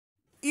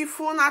if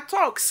una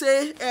talk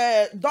say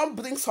don't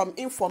bring some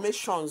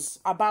informations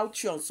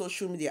about you on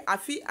social media, I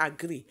feel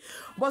agree.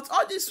 But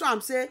all this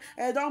one say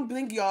don't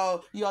bring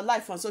your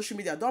life on social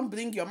media, don't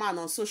bring your man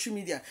on social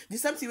media. The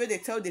same thing wey they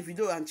tell the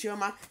video and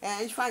Chioma,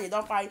 if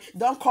you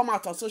don't come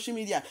out on social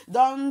media,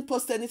 don't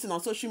post anything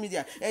on social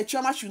media.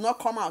 Chioma should not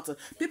come out.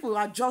 People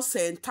are just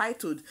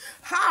entitled.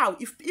 How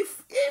if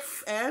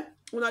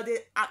una dey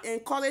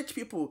encourage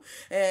people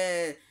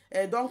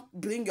don't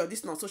bring your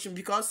this on social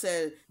media, because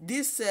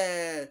this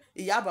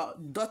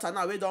Iyaba daughter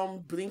now, we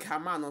don't bring her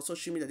man on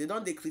social media, they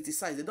don't dey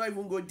criticize, they don't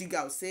even go dig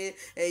out say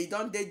he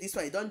don't date this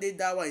one, he don't date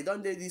that one, he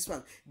don't date this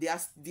one.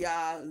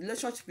 Their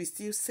relationship is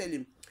still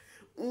selling.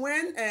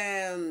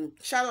 When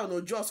Sharon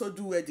Ojo also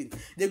do wedding,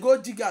 they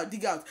go dig out,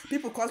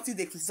 people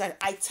constantly dey criticize.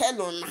 I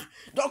tell una,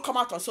 don't come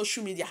out on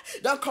social media,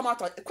 don't come out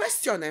on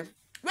question.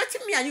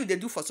 Wetin me and you dey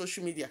do for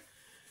social media?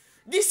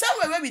 The same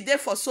way wey we dey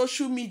for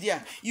social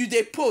media, you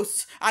dey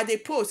post, I dey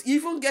post, you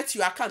even get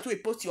your account wey you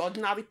post your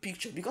ordinary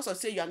picture because of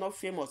say you are not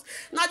famous.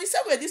 Now the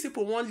same way these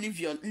people wan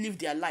live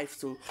their life.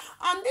 So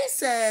and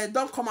this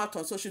don't come out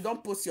on social,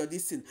 don't post your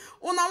this thing,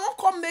 una wan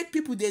come make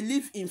people dey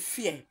live in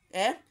fear,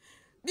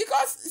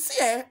 because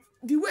see,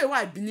 the way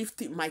I believe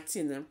my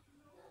thing,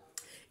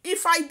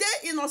 if I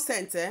dey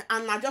innocent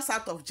and na just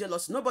out of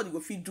jealousy, nobody go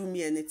fit do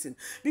me anything,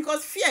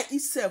 because fear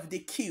itself dey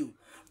kill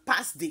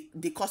pass the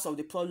cause of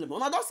the problem.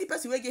 Una don see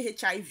person wey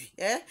get HIV,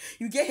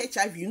 you get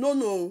HIV, you no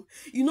know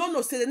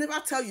say they never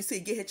tell you say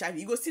you get HIV,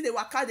 you go see the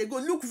waka, they go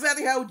look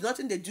very healthy,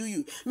 nothing dey do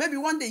you. Maybe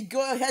one day you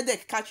go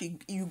headache catch you,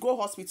 you go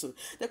hospital,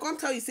 they can't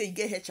tell you say you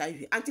get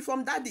HIV, until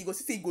from that day you go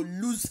see say you go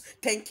lose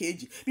 10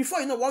 kg. Before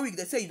you know, 1 week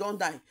they say you don't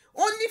die.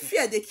 Only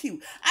fear they kill.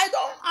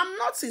 I'm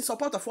not in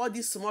support of all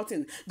this small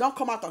thing. Don't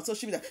come out on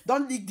social media,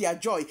 don't leak their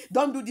joy,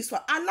 don't do this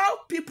one. Allow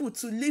people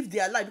to live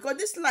their life, because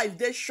this life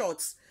they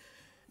short.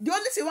 The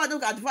only thing I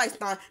don't advise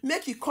now,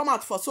 make you come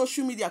out for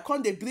social media,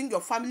 come they bring your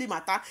family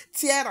matter,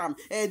 tear them,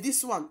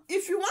 this one.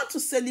 If you want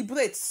to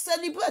celebrate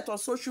on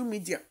social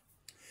media.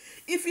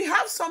 If you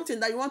have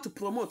something that you want to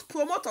promote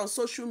on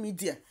social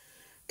media.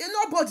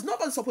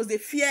 Nobody supposed to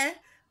fear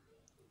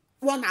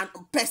one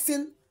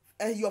person,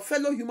 your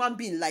fellow human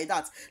being like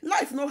that.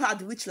 Life no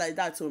hard reach like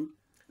that.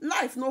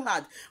 Life no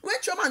hard. When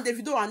Chioma and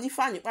Davido and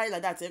Ifeanyi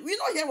like that, we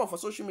not hear one for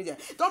social media.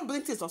 Don't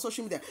bring things on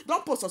social media.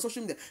 Don't post on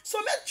social media. So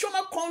make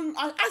Chioma come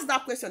and ask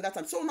that question that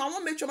time. So now I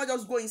want make Chioma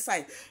just go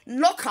inside,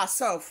 lock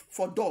herself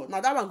for door. Now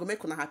that one go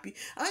make una happy.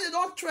 And when they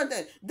don't trend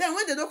them, then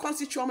when they don't come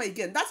see Chioma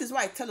again, that is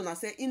why I tell them, I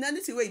say, in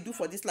anything way you do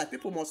for this life,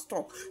 people must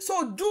talk.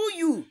 So do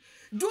you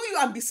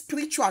and be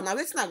spiritual. Now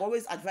wetin I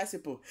always advise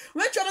people.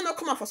 When Chioma not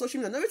come out for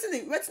social media,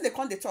 wetin they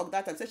come they talk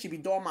that time, say she be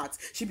doormat.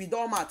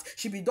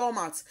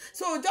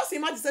 So just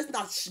imagine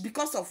that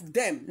because of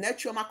them, let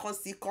Chioma can't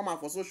still come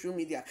out for social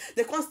media.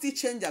 They can't still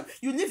change them.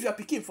 You leave your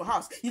pikin for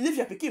house, you leave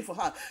your pikin for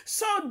house.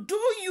 So do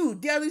you?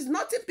 There is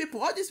nothing,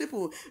 people, all these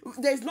people,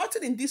 there is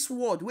nothing in this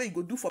world where you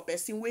go do for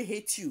person where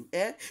hate you,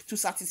 to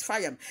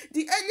satisfy them.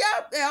 The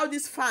earlier all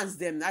these fans,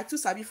 them, like two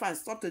sabi fans,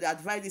 stop to the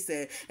advise this,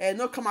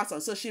 no come out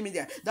on social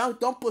media.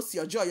 Don't post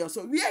your joy.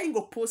 So where you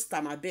go post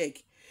them, I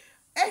beg.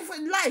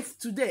 Every life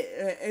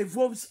today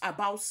evolves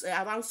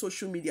around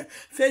social media.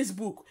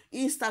 Facebook,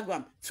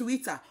 Instagram,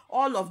 Twitter,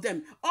 all of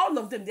them,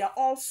 they are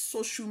all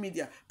social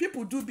media.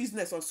 People do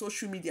business on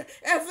social media.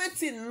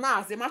 Everything now,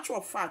 as a matter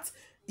of fact,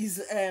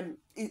 is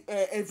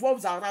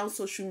evolves around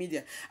social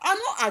media. I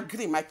don't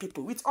agree, my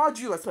people, with all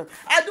due respect.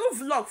 I do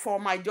vlog for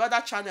the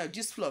other channel,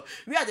 this vlog,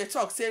 where they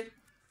talk, say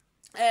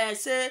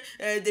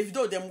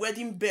Davido them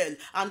wedding bell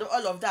and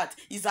all of that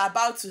is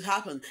about to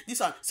happen. This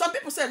one, some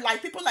people say,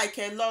 like people like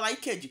Laura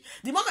Ikeji,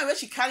 the moment when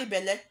she carry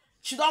belle,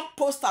 she don't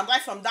post and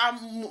right from that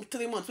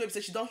 3 months where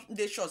say she don't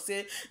they sure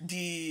say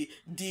the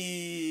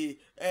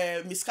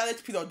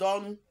miscarriage period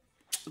don't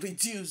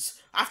reduce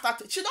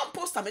after she don't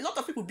post them. A lot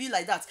of people be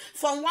like that.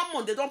 From 1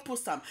 month they don't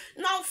post them.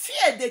 Now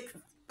fear, they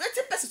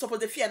person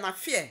supposed to fear, not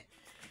fear.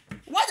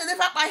 Why they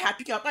never buy her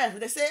pikin?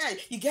 They say, hey,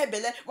 you get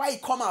belle, why you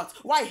come out?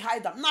 Why you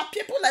hide them? Now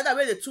people like that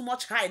where they too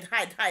much hide.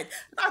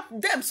 Now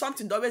them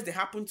something always they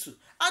happen to.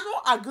 I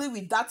don't agree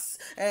with that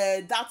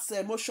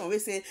emotion where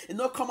say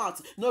no come out,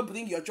 no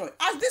bring your joy.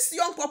 As this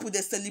young couple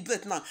they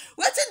celebrate now,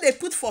 what thing they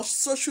put for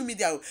social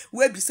media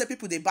where be say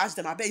people they bash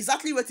them? I bet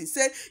exactly what he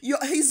said.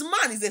 His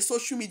man is a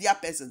social media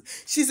person.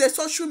 She's a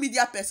social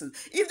media person.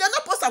 If they're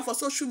not posting for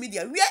social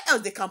media, where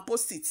else they can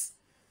post it?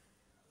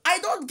 I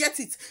don't get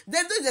it. They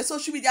do the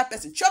social media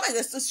person.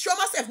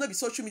 Chioma self not be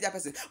social media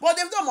person, but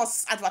they don't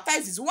must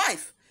advertise his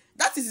wife.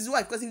 That is his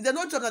wife, because if they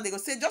no job, that they go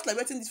say just like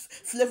waiting this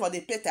flavor they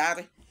pay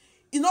Tare.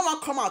 You no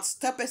one come out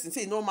tell person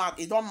say no marry,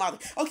 he don't marry.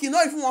 Okay, you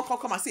know even one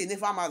come and say he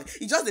never marry.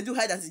 He just they do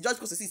hide and just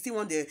because he still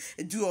want they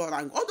do all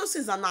wrong. All those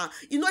things are now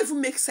it don't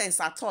even make sense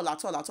at all,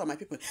 my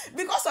people.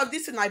 Because of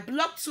this thing, I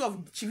blocked 2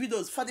 of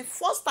Chivido's for the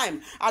first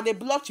time. I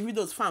blocked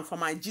Chivido's fan for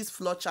my G's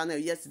Floor channel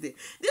yesterday.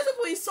 These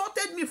people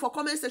insulted me for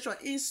comment section.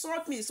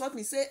 Insult me,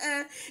 say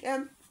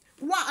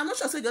one, I'm not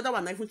sure say the other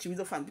one na even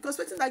Chivizo fan, because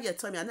wetin that girl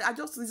tell me, I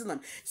just reason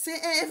am say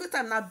every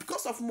time na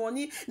because of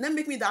money na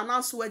make me dey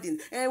announce wedding.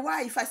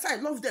 Why if I say I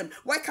love them,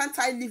 why can't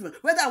I leave them?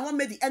 Whether I wan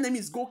make the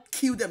enemies go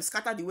kill them,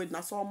 scatter the wedding,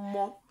 na so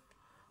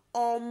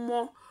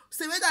omo.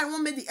 Say whether I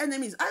want make the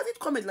enemies, I read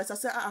comment like I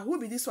say, who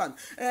be this one?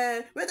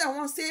 Whether I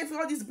want say for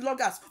all these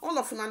bloggers, all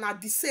of them are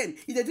the same.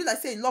 If they do like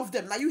say you love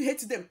them, like you hate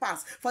them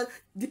pass. For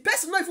the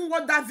person not even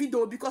watch that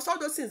video, because all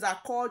those things are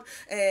called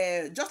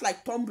just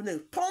like thumbnail.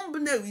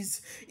 Thumbnail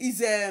is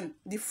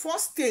the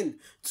first thing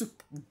to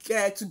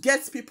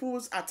get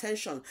people's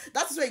attention.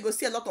 That is where you go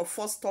see a lot of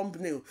false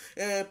thumbnail.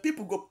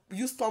 People go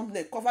use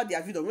thumbnail cover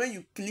their video. When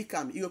you click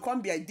them, it will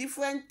come be a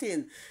different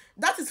thing.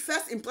 That is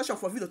first impression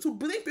for video, to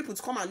bring people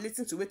to come and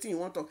listen to wetin you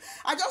want talk.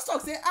 I just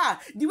talk say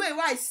the way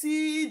why I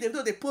see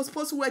they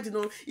post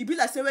wedding, it be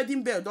like say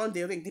wedding bell don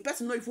dey ring. The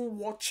person no even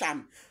watch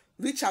am.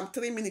 Reach am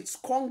 3 minutes,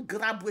 come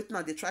grab wetin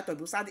now they try to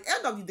do. So at the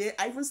end of the day,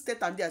 I even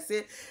state am there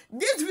say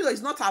this video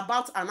is not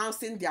about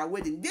announcing their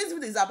wedding. This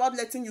video is about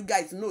letting you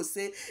guys know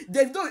say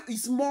Davido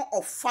is more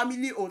of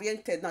family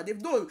oriented now.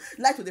 Davido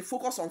like to dey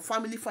focus on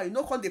family fire. You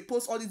know, when they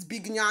post all this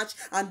big nyash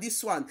and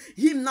this one,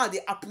 him now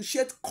they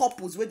appreciate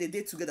couples where they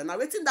date together. Now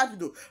waiting that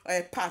video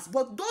pass,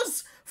 but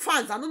those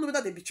fans, I don't know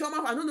whether they be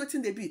trauma, I don't know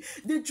wetin they be.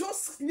 They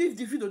just leave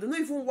the video. They don't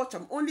even watch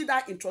them. Only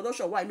that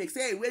introduction why I make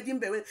say hey, wedding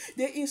bell.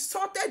 They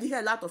insulted the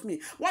hell out of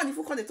me. One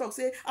if come dey talk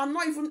say I'm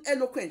not even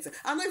eloquent,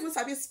 I'm not even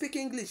sabi speak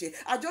English,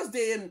 I just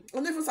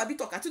I'm not even sabi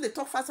talk, I too dey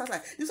talk fast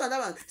like this one that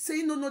one, say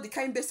you no know the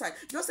kind best side,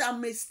 just say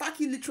I'm a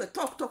stark illiterate,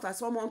 talk like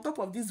someone on top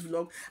of this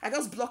vlog. I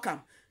just block am.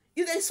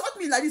 If they insult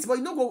me like this, but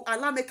you no go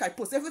allow make I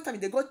post. Every time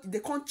they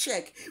can't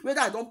check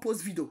whether I don't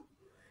post video.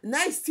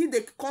 Now still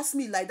they curse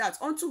me like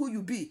that unto who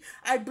you be.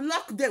 I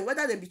block them,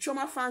 whether they be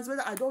trauma fans,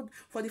 whether I don't.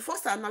 For the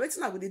first time now,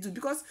 wetin I go dey do,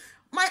 because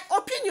my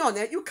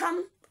opinion, you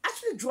can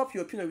actually drop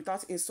your opinion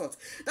without insult.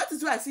 That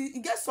is why I see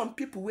you get some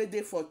people where they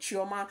for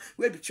Chioma,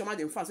 where be Chioma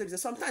them fans. Where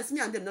sometimes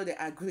me and them know they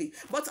agree,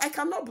 but I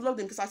cannot block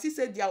them because I see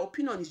say their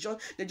opinion is just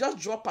they just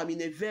drop them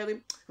in a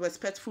very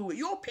respectful way.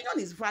 Your opinion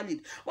is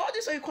valid. Well,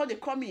 this way they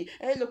call me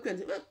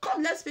eloquent. Well,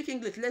 come, let's speak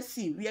English. Let's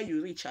see where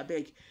you reach. I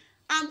beg.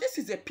 And this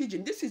is a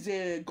pigeon. This is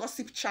a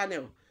gossip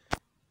channel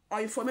or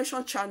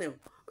information channel.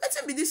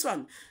 Let's be this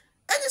one.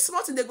 Any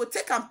small thing they go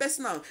take and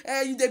personal.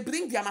 They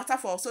bring their matter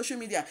for social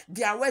media.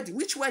 Their wedding.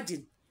 Which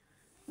wedding?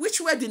 Which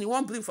wedding you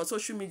want bring for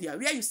social media?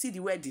 Where you see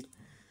the wedding?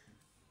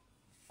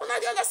 Well, now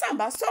you understand,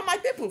 but so my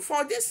people,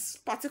 for this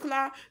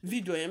particular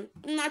video,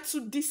 not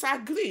to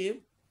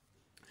disagree.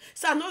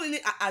 So I don't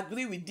really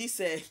agree with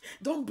this.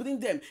 Don't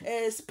bring them.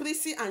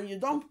 Sprissy, and you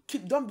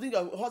don't bring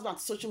your husband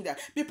to social media.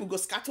 People go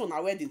scatter on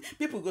our wedding.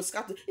 People go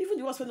scatter. Even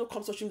the ones who don't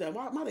come social media,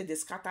 why they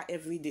scatter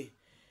every day?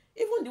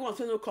 Even the ones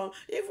who don't come,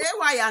 even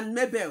AY and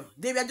Mabel,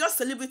 they were just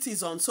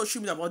celebrities on social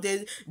media, but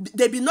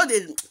they be not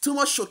they too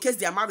much showcase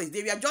their marriage.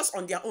 They were just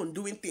on their own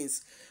doing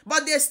things,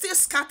 but they still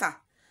scatter.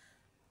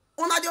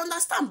 They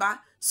understand, but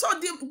so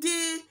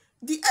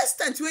the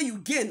extent where you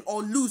gain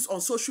or lose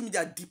on social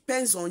media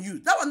depends on you.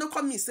 That one don't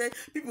come me say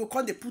people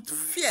come they put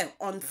fear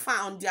on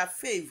their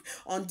fave,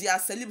 on their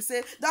celeb,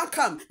 say don't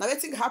come now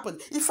anything happen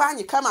if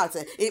you come out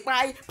if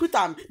I put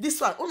this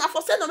one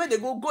for say no they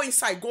go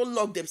inside, go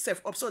lock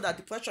themselves up so that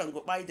depression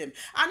go buy them.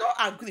 I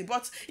don't agree,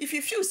 but if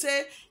you feel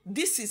say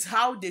this is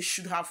how they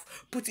should have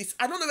put it,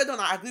 I don't know whether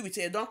I agree with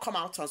it. Don't come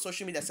out on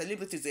social media,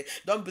 celebrities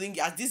don't bring,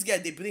 as this girl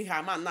they bring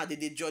her man now,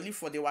 they jolly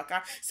for the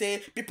waka, say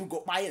people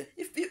go buy it.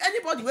 If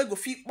anybody will go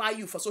fit buy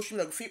you for social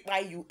media, go fit buy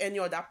you any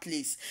other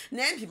place.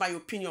 Now be my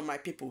opinion, my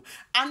people.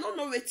 I don't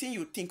know what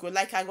you think, or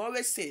like I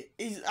always say,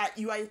 is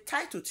you are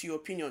entitled to your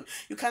opinion.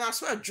 You can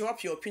as well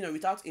drop your opinion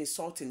without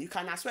insulting. You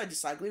can as well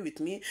disagree with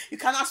me. You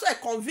can as well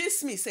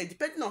convince me, say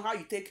depending on how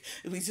you take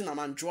reason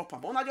and drop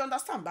them. I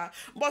understand,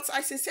 but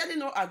I sincerely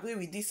no agree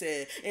with this.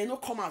 No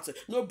come out,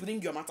 no bring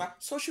your matter.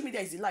 Social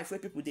media is the life where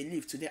people they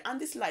live today,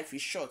 and this life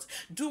is short.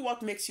 Do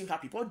what makes you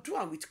happy, but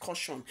do it with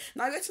caution.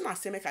 Now waiting I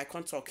say make I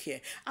can't talk here.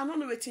 I don't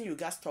know waiting you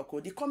guys talk.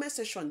 The comment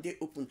section they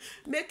open.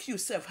 Make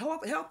yourself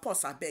help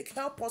us. I beg,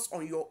 help us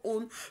on your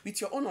own with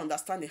your own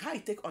understanding. How you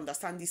take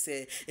understand this?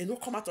 No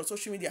come out on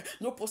social media.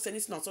 No post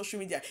anything on social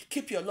media.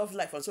 Keep your love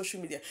life on social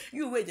media.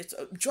 You wait.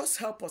 Just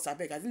help us. I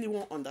beg. I really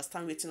want to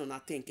understand waiting on. I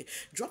think.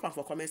 Drop them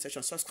for comment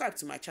section. Subscribe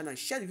to my channel.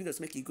 Share the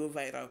videos. Make it go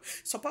viral.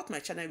 Support my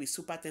channel with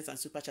super thanks and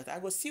super chat. I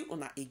will see you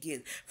on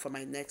again for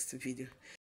my next video.